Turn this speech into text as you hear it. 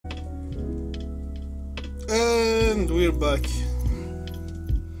And we're back.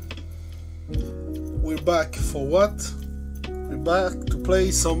 We're back for what? We're back to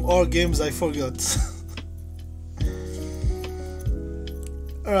play some horror games I forgot.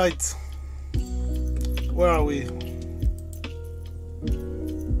 Alright. Where are we?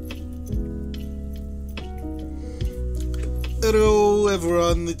 Hello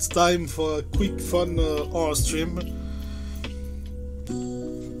everyone, it's time for a quick fun horror stream.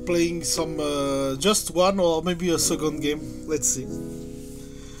 Playing some just one or maybe a second game, let's see.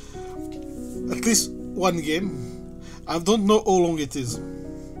 At least one game. I don't know how long it is,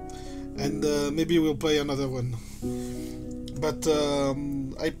 and maybe we'll play another one. But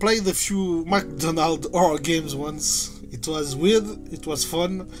I played a few McDonald's horror games once. It was weird, it was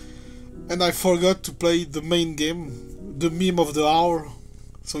fun, and I forgot to play the main game, the meme of the hour.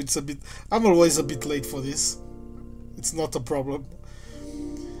 So it's a bit, I'm always a bit late for this. It's not a problem.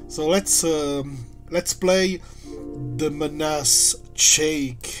 So let's play the Menace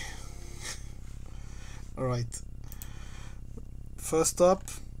shake. All right. First up,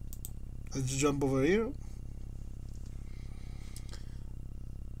 let's jump over here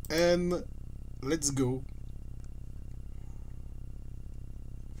and let's go.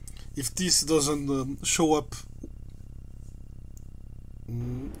 If this doesn't show up,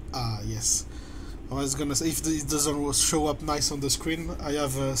 yes. I was gonna say, if it doesn't show up nice on the screen, I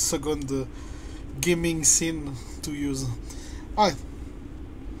have a second gaming scene to use. I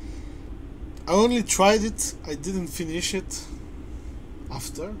only tried it, I didn't finish it.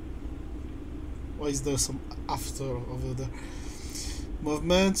 After? Why is there some after over there?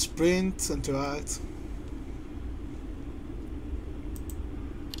 Movement, sprint, interact.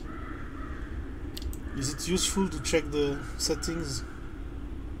 Is it useful to check the settings?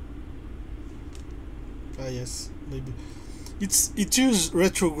 Ah yes, maybe. It uses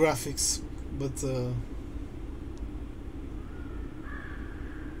retro graphics, but oh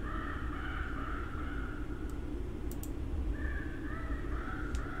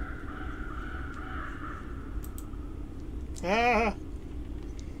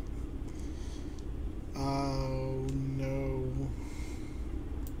no.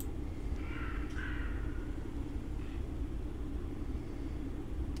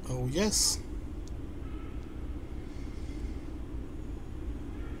 Oh yes.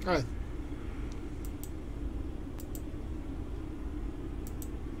 Alright.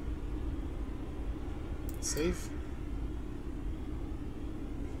 Save.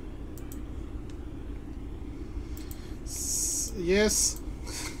 Yes.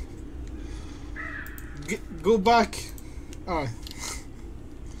 Go back. Alright.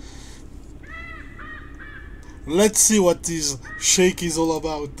 Let's see what this shake is all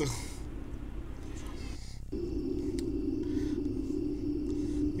about.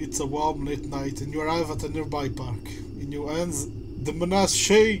 It's a warm late night and you arrive at a nearby park. In your hands, the Menace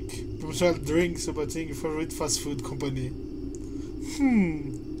shake. Special drinks supporting your favorite fast food company.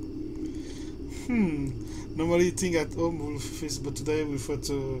 Normally eating at home will feast, but today we thought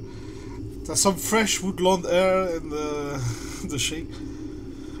there's some fresh woodland air and the shake.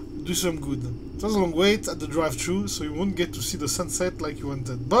 Do some good. It was a long wait at the drive-thru, so you won't get to see the sunset like you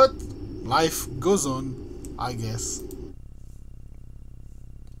wanted. But life goes on, I guess.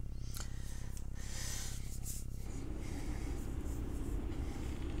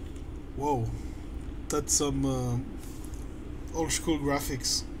 Whoa, that's some old school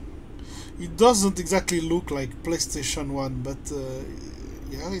graphics. It doesn't exactly look like PlayStation 1, but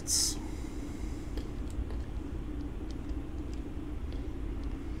yeah,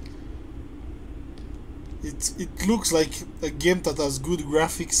 it looks like a game that has good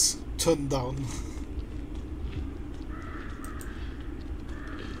graphics turned down.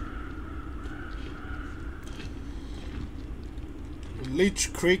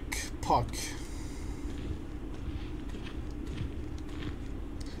 Leech Creek Park.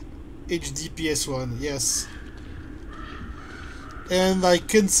 HD PS1, yes. And I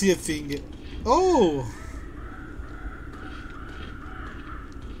can see a thing. Oh!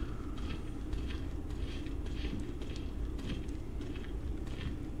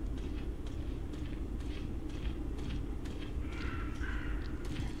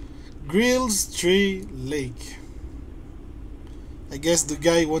 Grills Tree Lake. I guess the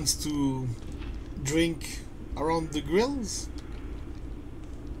guy wants to drink around the grills.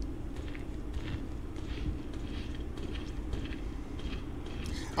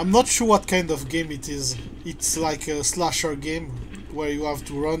 I'm not sure what kind of game it is. It's like a slasher game where you have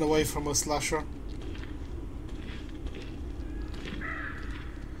to run away from a slasher.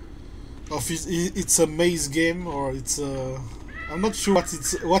 Or if it's a maze game or it's a... I'm not sure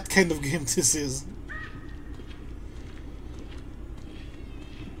what kind of game this is.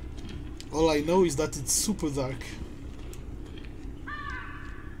 All I know is that it's super dark.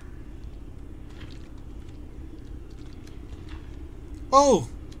 Oh,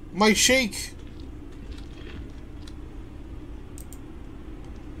 my shake.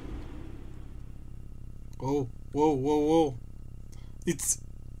 Oh, whoa, whoa, whoa.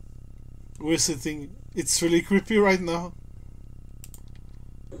 We're sitting. It's really creepy right now.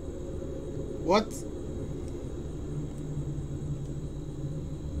 What?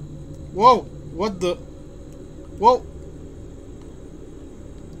 Whoa, what the? Whoa.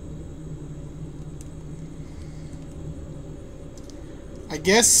 I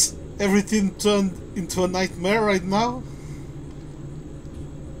guess everything turned into a nightmare right now.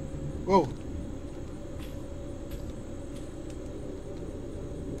 Whoa.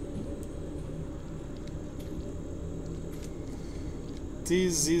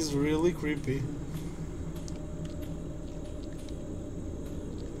 This is really creepy.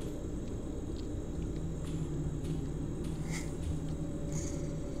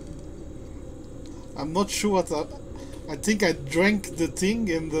 I'm not sure what I think I drank the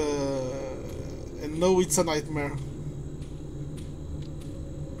thing and know it's a nightmare.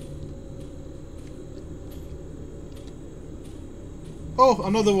 Oh,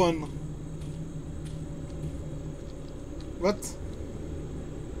 another one. What?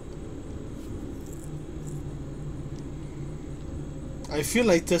 I feel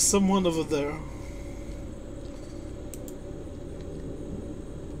like there's someone over there.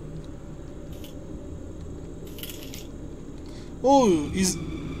 Oh, he's...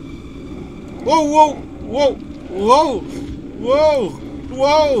 Whoa, whoa, whoa, whoa, whoa,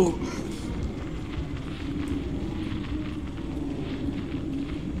 whoa!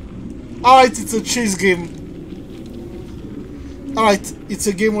 Alright, it's a chase game. Alright, it's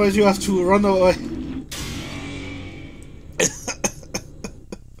a game where you have to run away.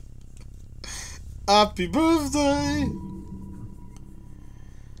 Happy birthday!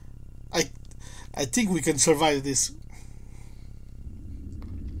 I think we can survive this.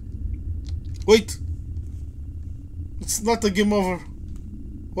 Wait! It's not a game over.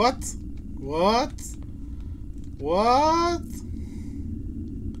 What? What? What?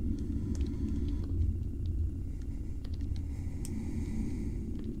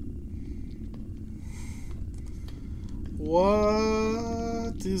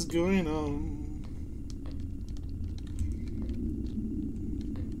 What is going on?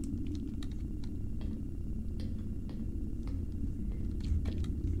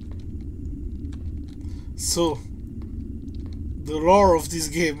 So, the lore of this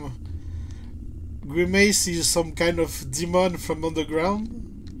game. Menace is some kind of demon from underground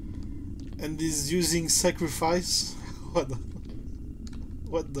and is using sacrifice.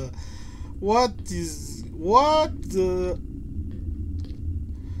 What the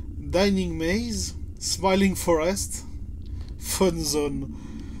dining maze, smiling forest, fun zone.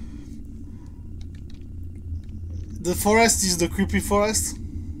 The forest is the creepy forest.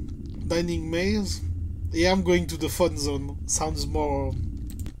 Dining maze. Yeah, I'm going to the fun zone. Sounds more...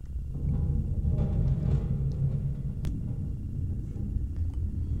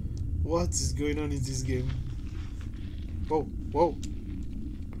 What is going on in this game? Whoa, whoa.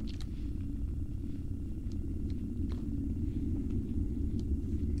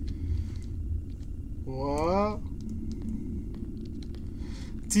 What?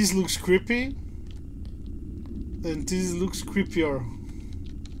 This looks creepy. And this looks creepier.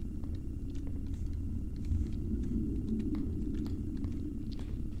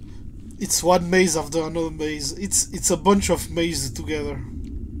 It's one maze after another maze. It's a bunch of mazes together.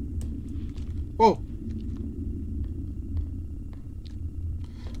 Whoa.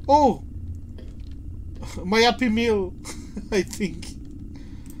 Oh! My Happy Meal, I think.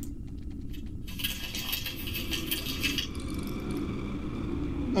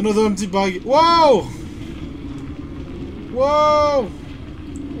 Another empty bag. Whoa! Whoa!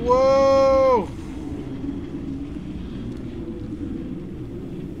 Whoa!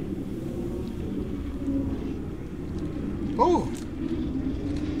 Oh!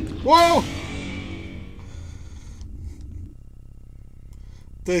 Whoa!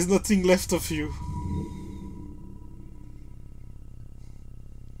 There's nothing left of you.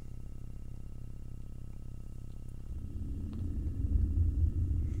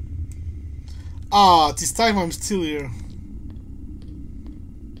 Ah, this time I'm still here.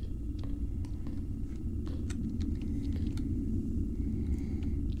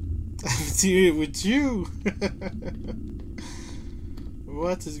 I'm here with you.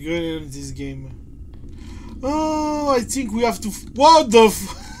 What is going on in this game? Oh, I think we have to... What the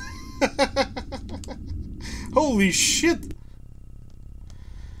f... Holy shit!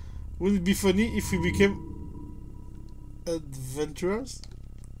 Would it be funny if we became adventurers?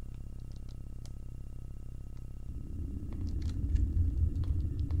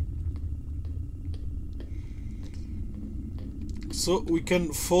 So we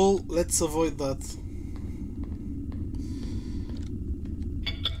can fall. Let's avoid that.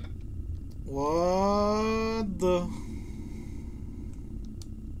 What the?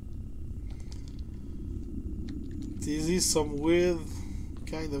 This is some weird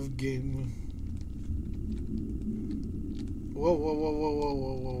kind of game. Whoa, whoa, whoa, whoa, whoa,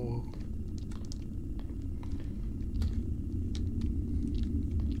 whoa, whoa.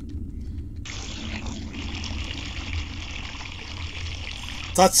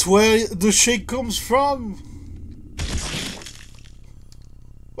 That's where the shake comes from.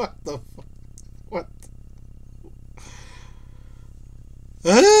 What the fuck? What?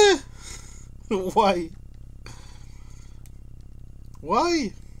 Why?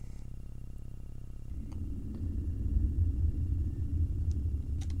 Why?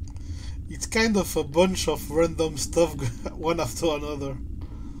 It's kind of a bunch of random stuff one after another.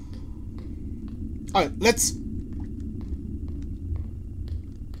 Alright, let's...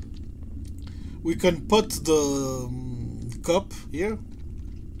 We can put the cup here.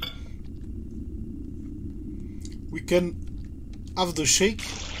 We can have the shake.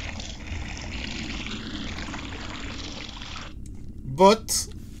 But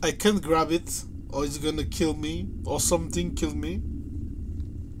I can't grab it, or it's gonna kill me, or something kill me.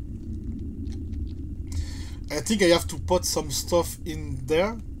 I think I have to put some stuff in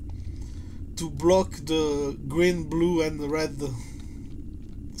there to block the green, blue and red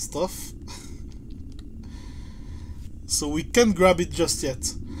stuff. So we can't grab it just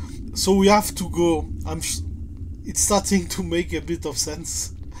yet. So we have to go. It's starting to make a bit of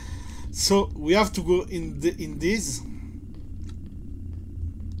sense. So we have to go in this.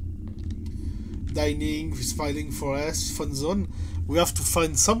 Dining, filing for us, fun zone. We have to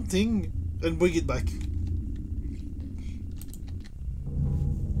find something and bring it back.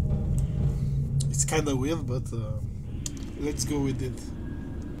 It's kind of weird, but let's go with it.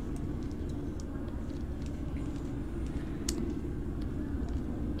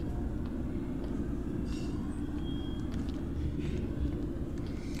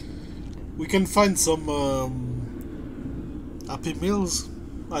 We can find some Happy Meals.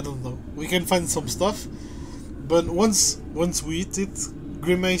 I don't know. We can find some stuff, but once we eat it,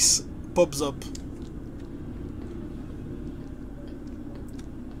 Grimace pops up.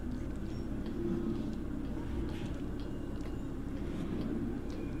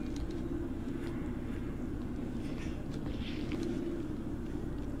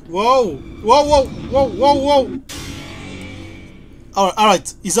 Whoa! Whoa! Whoa! Whoa! Whoa! Whoa! All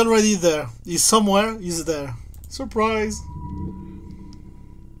right. He's already there. He's somewhere. He's there. Surprise!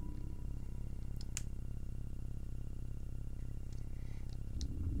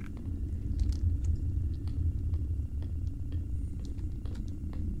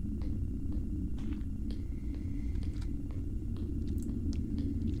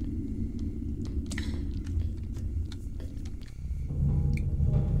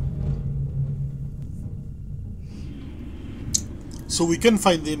 So we can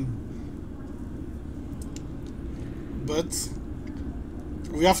find him, but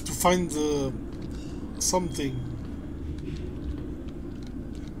we have to find something.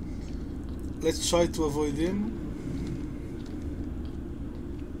 Let's try to avoid him.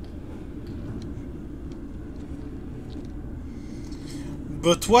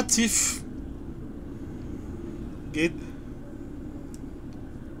 But what if... Get...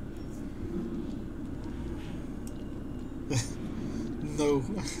 No.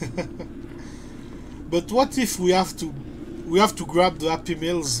 But what if we have to grab the Happy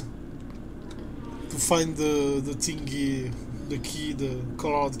Meals to find the thingy, the key, the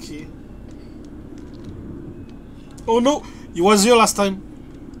colored key? Oh no! He was here last time.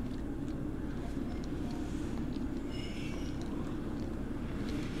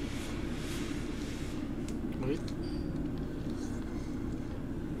 Wait.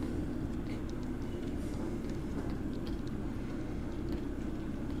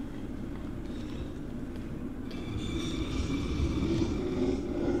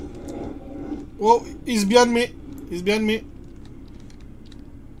 Oh, he's behind me. He's behind me.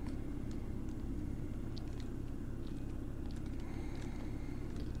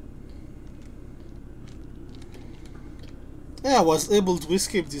 Yeah, I was able to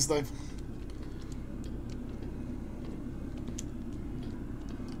escape this time.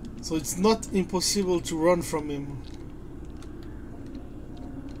 So it's not impossible to run from him.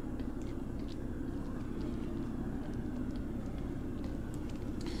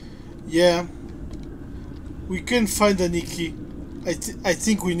 Yeah, we can't find any key. I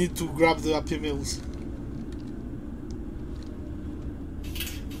think we need to grab the Happy Meals.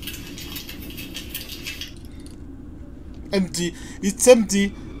 Empty. It's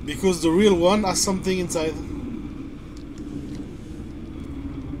empty because the real one has something inside.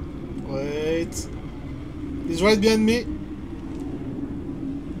 Wait. He's right behind me.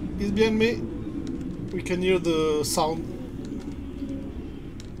 He's behind me. We can hear the sound.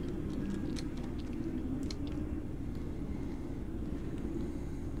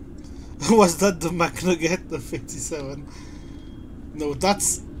 Was that the McNugget of 87? No,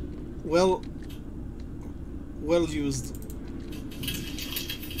 that's well used.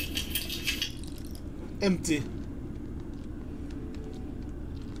 Empty.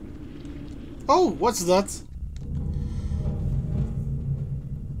 Oh, what's that?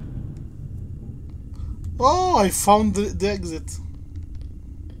 Oh, I found the exit.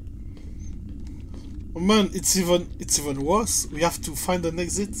 Oh man, it's even worse. We have to find an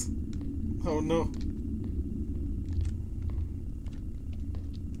exit. Oh no.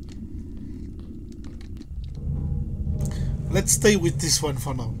 Let's stay with this one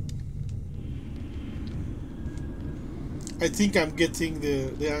for now. I think I'm getting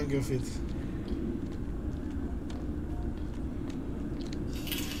the hang of it.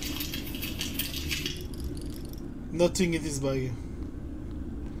 Nothing in this bag.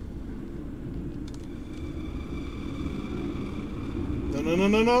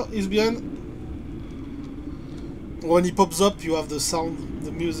 No, he's behind. When he pops up, you have the sound,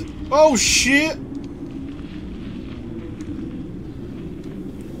 the music. Oh shit!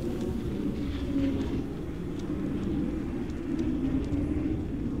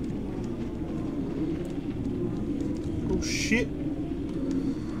 Oh shit!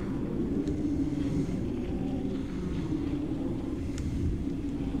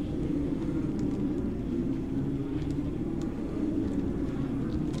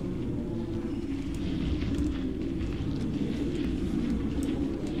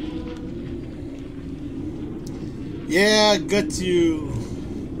 Yeah, got you.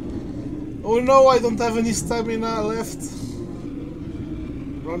 Oh no, I don't have any stamina left.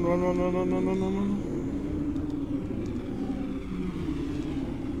 Run.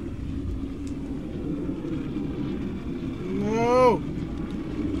 No.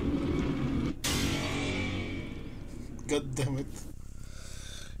 God damn it.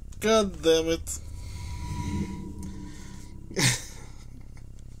 God damn it.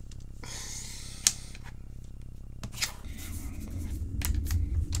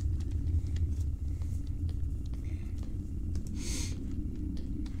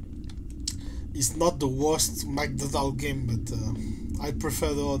 It's not the worst McDonald's game, but I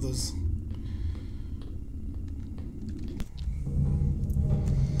prefer the others.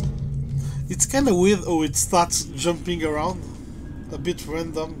 It's kind of weird how it starts jumping around, a bit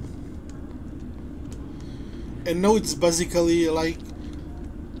random. And now it's basically like,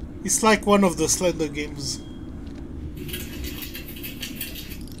 it's like one of the Slender games.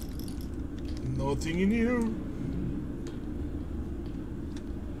 Nothing in here.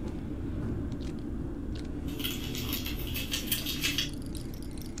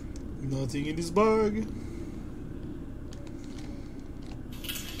 Nothing in this bag.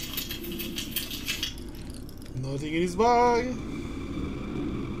 Nothing in his bag.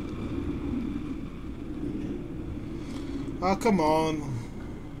 Ah, come on.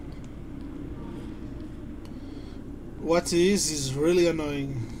 What is really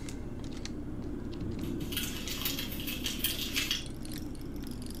annoying.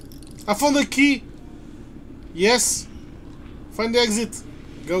 I found the key. Yes. Find the exit.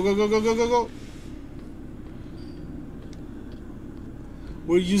 Go.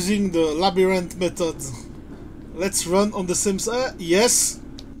 We're using the labyrinth method. Let's run on the same side. Yes.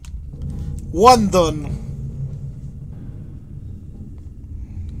 One done.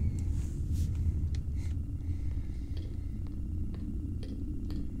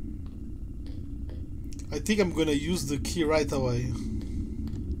 I think I'm gonna use the key right away.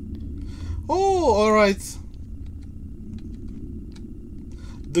 Oh, alright.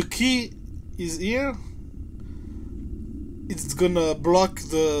 The key is here. It's gonna block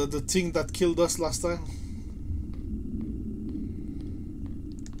the thing that killed us last time.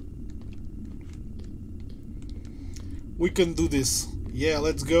 We can do this. Yeah,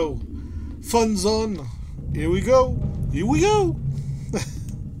 let's go. Fun zone. Here we go. Here we go.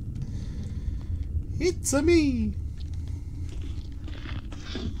 It's a me.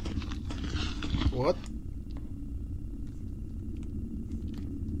 What?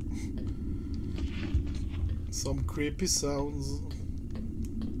 Some creepy sounds.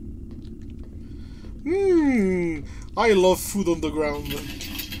 I love food on the ground.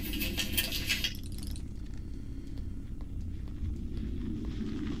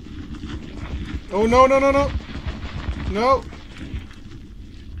 Oh no, no, no, no! No!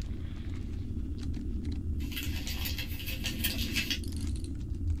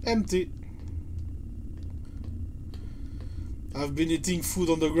 Empty. I've been eating food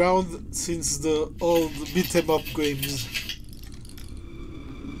on the ground since the old beat-em-up games.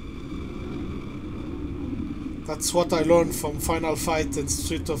 That's what I learned from Final Fight and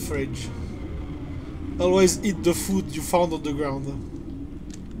Street of Rage. Always eat the food you found on the ground.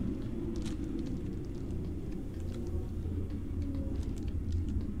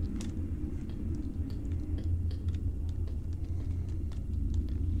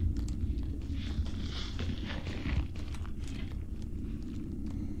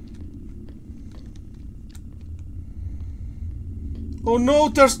 Oh no,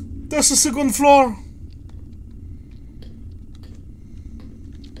 there's a second floor.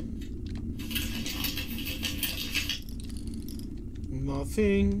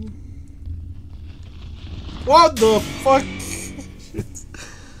 Nothing. What the fuck?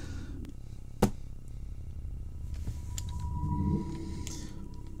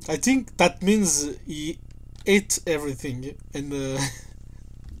 I think that means he ate everything, and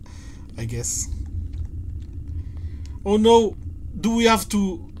I guess. Oh no. Do we have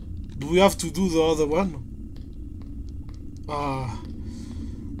to do the other one? Ah,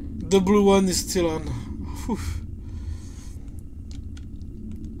 the blue one is still on. Whew.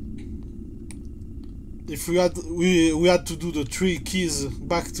 If we had to do the 3 keys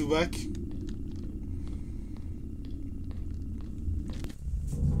back to back.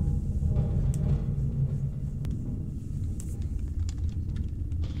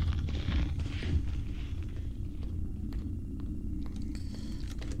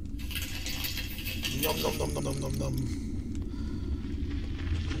 Nom nom nom nom nom nom nom.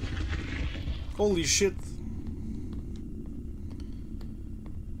 Holy shit.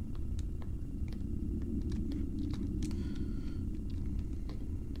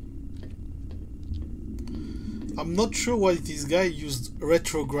 I'm not sure why this guy used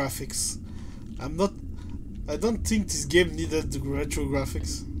retro graphics. I don't think this game needed the retro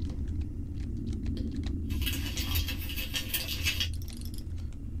graphics.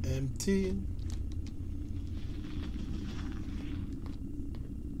 Empty.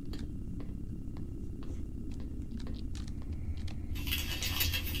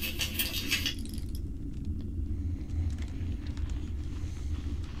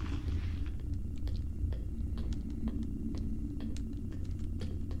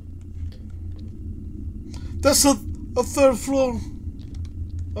 That's a third floor.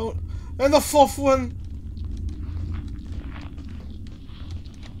 Oh, and a fourth one.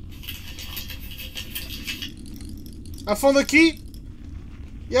 I found a key.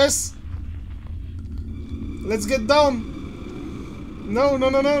 Yes. Let's get down. No, no,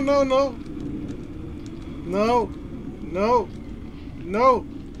 no, no, no, no. No. No. No.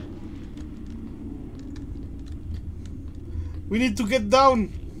 We need to get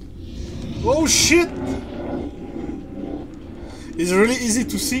down. Oh shit. It's really easy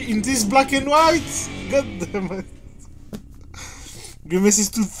to see in this black and white. God damn it. Grimace is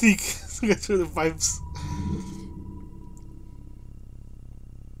too thick to get through the pipes.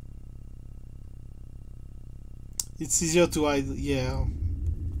 It's easier to hide, yeah.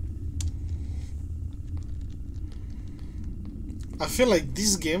 I feel like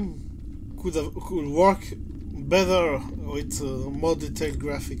this game could work better with more detailed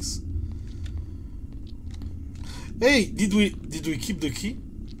graphics. Hey, did we keep the key?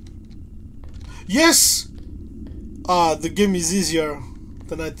 Yes! Ah, the game is easier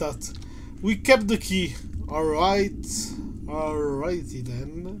than I thought. We kept the key. Alright. Alrighty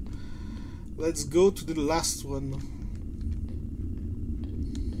then. Let's go to the last one.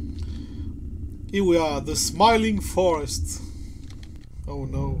 Here we are, the Smiling Forest. Oh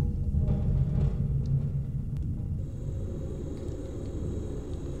no.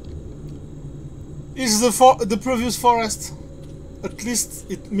 It's the previous forest. At least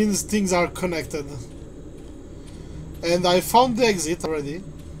it means things are connected. And I found the exit already.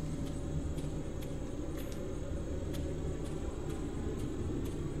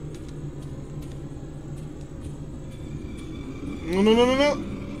 No, no, no, no,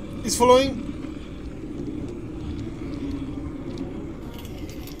 no. It's following.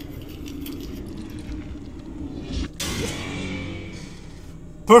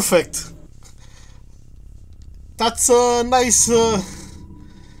 Perfect. That's a nice,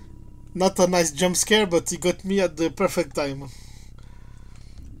 not a nice jump scare, but he got me at the perfect time.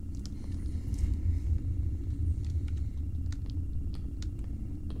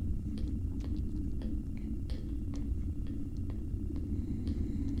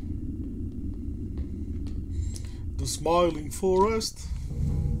 The smiling forest.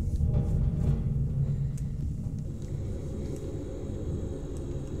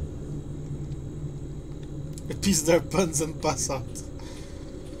 Appease their puns and pass out.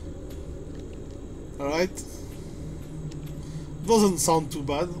 Alright. Doesn't sound too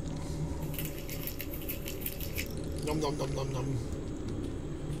bad. Nom nom nom nom nom.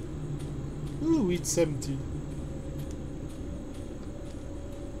 Ooh, it's empty.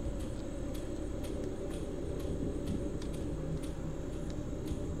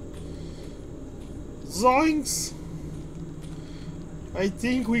 Zoinks! I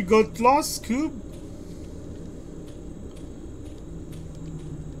think we got lost, Scoob.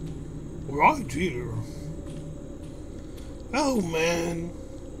 Right here. Oh man.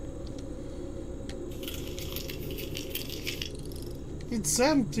 It's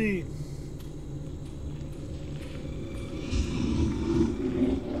empty.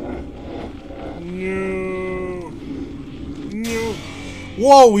 No. No.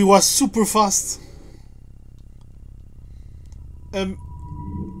 Whoa, he was super fast.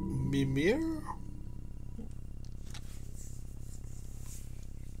 Mimir?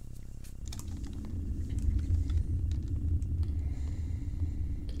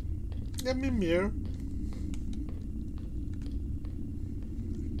 Yeah, Mimir.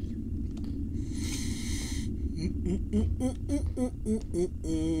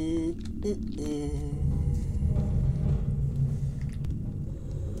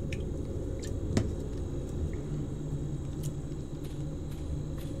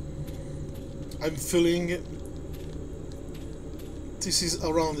 I'm feeling this is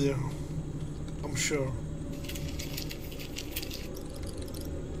around here. I'm sure.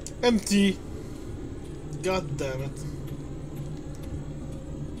 Empty. God damn it.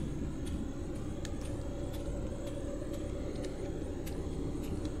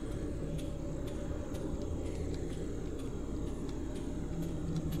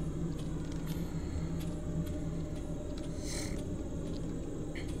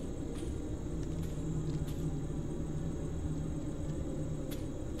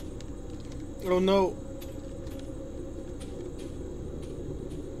 Oh no.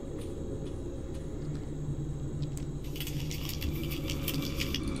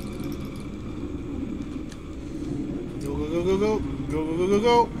 Go, go, go, go, go. Go, go, go, go,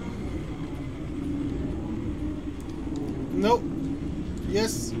 go. No.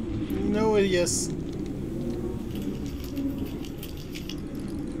 Yes. No, yes.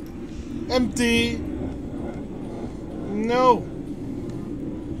 Empty. No.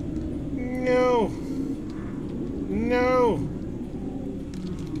 No. No.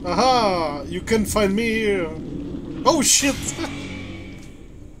 Aha! You can find me here. Oh shit!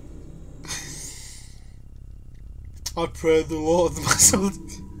 I pray the Lord myself.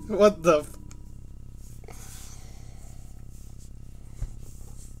 What the?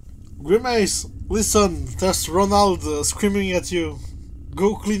 Grimace, listen. There's Ronald screaming at you.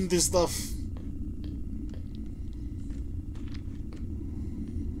 Go clean this stuff.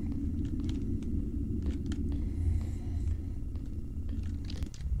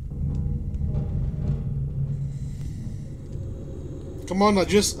 Come on, I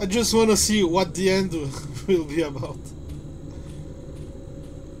just want to see what the end will be about.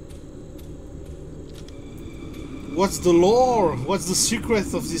 What's the lore? What's the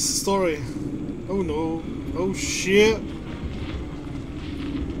secret of this story? Oh no. Oh shit.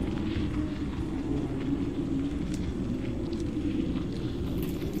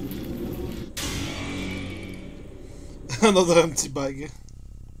 Another empty bag.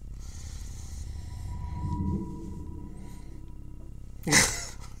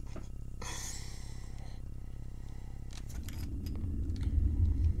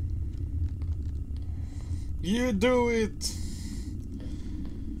 You do it!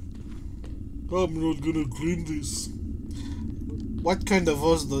 I'm not gonna clean this. What kind of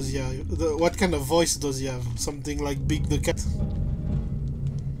voice does he have? What kind of voice does he have? Something like Big the Cat?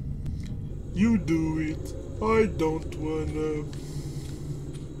 You do it. I don't wanna.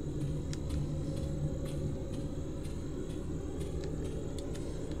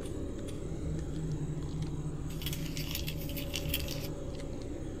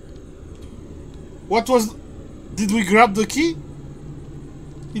 What was... Did we grab the key?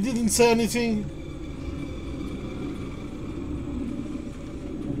 He didn't say anything.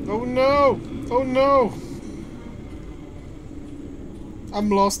 Oh no! Oh no! I'm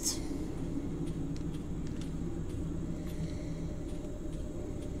lost.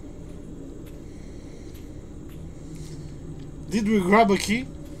 Did we grab a key?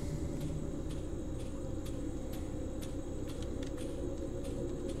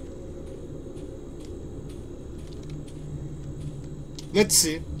 Let's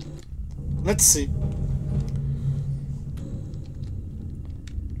see. Let's see.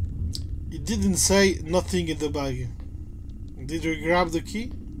 It didn't say nothing in the bag. Did you grab the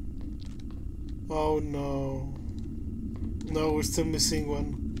key? Oh no. No, we're still missing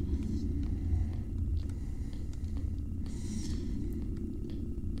one.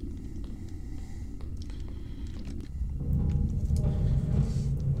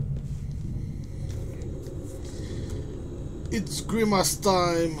 It's Grimace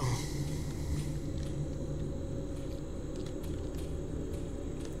time.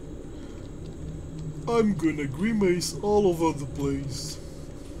 I'm gonna grimace all over the place.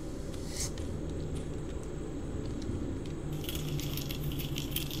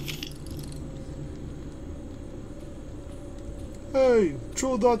 Hey,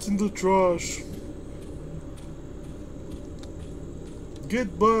 throw that in the trash.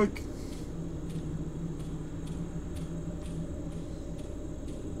 Get back.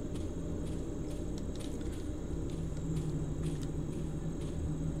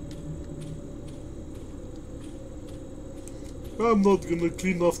 I'm not gonna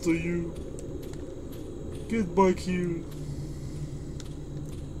clean after you. Get back here.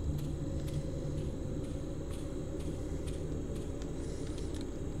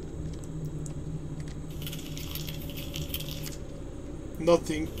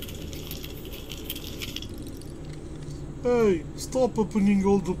 Nothing. Hey, stop opening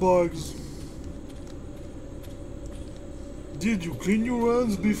all the bags. Did you clean your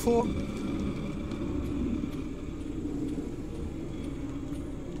hands before?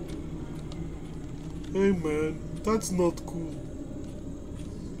 Hey man, that's not cool.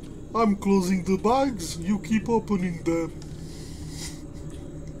 I'm closing the bags, you keep opening them.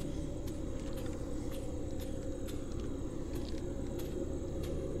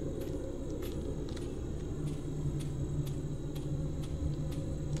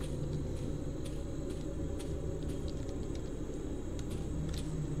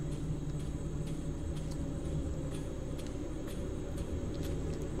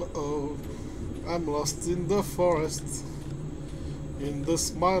 Uh-oh. I'm lost in the forest, in the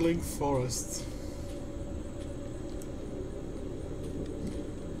smiling forest,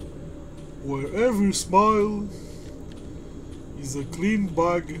 where every smile is a clean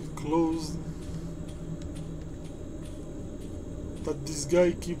bag closed that this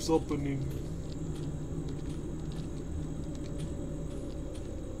guy keeps opening.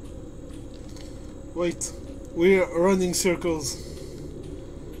 Wait, we're running circles.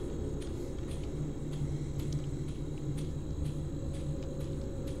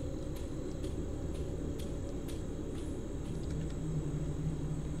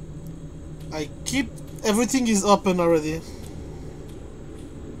 Everything is open already.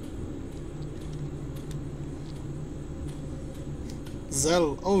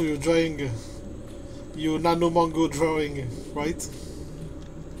 Zell, oh, you're drawing. You nanomongo drawing, right?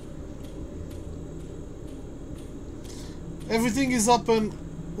 Everything is open.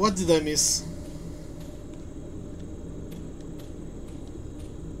 What did I miss?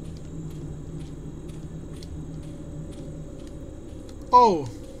 Oh.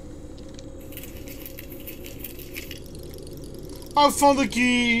 I found the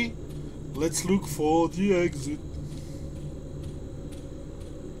key! Let's look for the exit.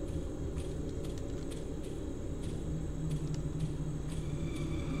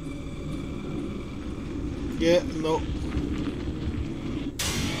 Yeah, no.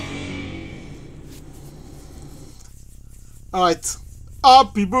 Alright.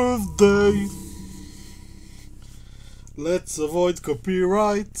 Happy birthday! Let's avoid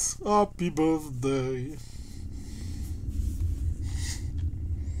copyright. Happy birthday.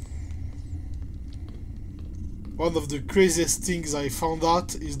 One of the craziest things I found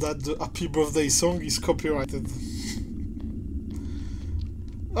out is that the Happy Birthday song is copyrighted.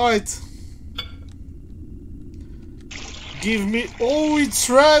 Alright. Give me... Oh, it's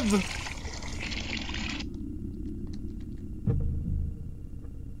red!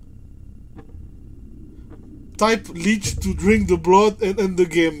 Type leech to drink the blood and end the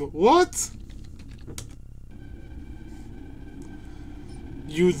game. What?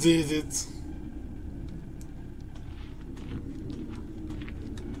 You did it.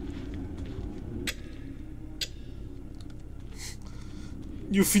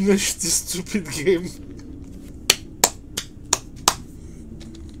 You finished this stupid game.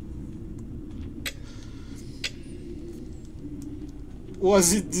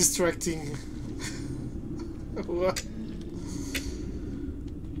 Was it distracting? What?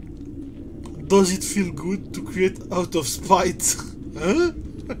 Does it feel good to create out of spite? Huh?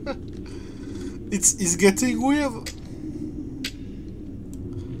 It's getting weird.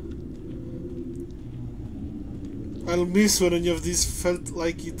 I'll miss when any of this felt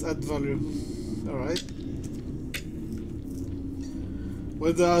like it had value. Alright.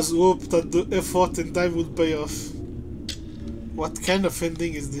 When there was hope that the effort and time would pay off. What kind of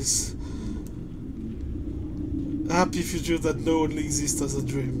ending is this? A happy future that now only exists as a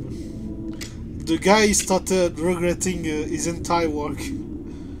dream. The guy started regretting his entire work.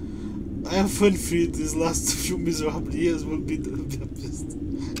 I often feel these last few miserable years will be the best.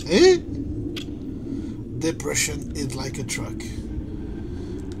 Eh? Depression is like a truck.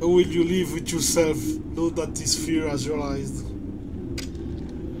 How will you live with yourself, know that this fear has realized?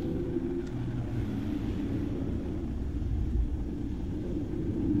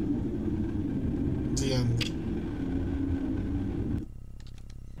 The end.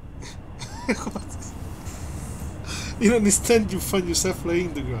 In an instant you find yourself laying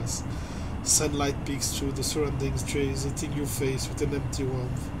in the grass. Sunlight peeks through the surrounding trees, hitting your face with an empty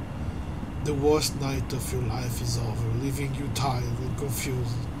warmth. The worst night of your life is over, leaving you tired and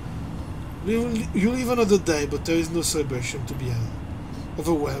confused. You live another day, but there is no celebration to be had.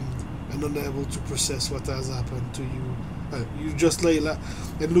 Overwhelmed and unable to process what has happened to you, you just lay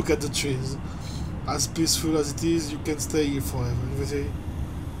and look at the trees. As peaceful as it is, you can stay here forever. Every day,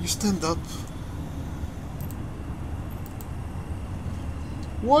 you stand up.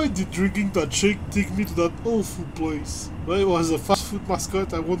 Why did drinking that shake take me to that awful place? Where it was a fast food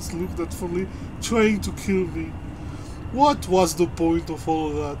mascot I once looked at fondly, trying to kill me. What was the point of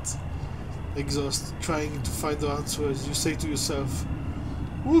all of that? Exhausted, trying to find the answers, you say to yourself,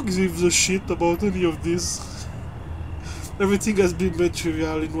 who gives a shit about any of this? Everything has been made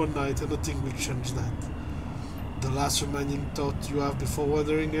trivial in one night and nothing will change that. The last remaining thought you have before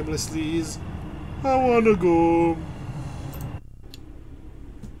wandering aimlessly is, I wanna go.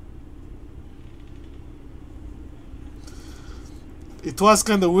 It was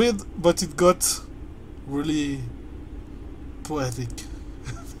kind of weird, but it got really poetic.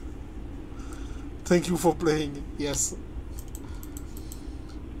 Thank you for playing. Yes.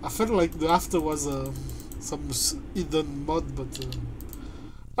 I felt like the after was some hidden mod, but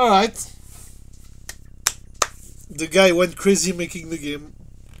alright. The guy went crazy making the game.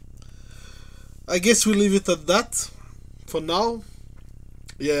 I guess we'll leave it at that for now.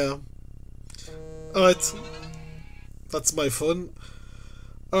 Yeah. Alright. That's my phone.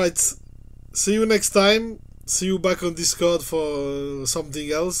 Alright. See you next time. See you back on Discord for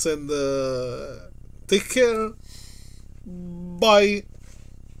something else, and take care. Bye.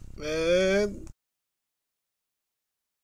 And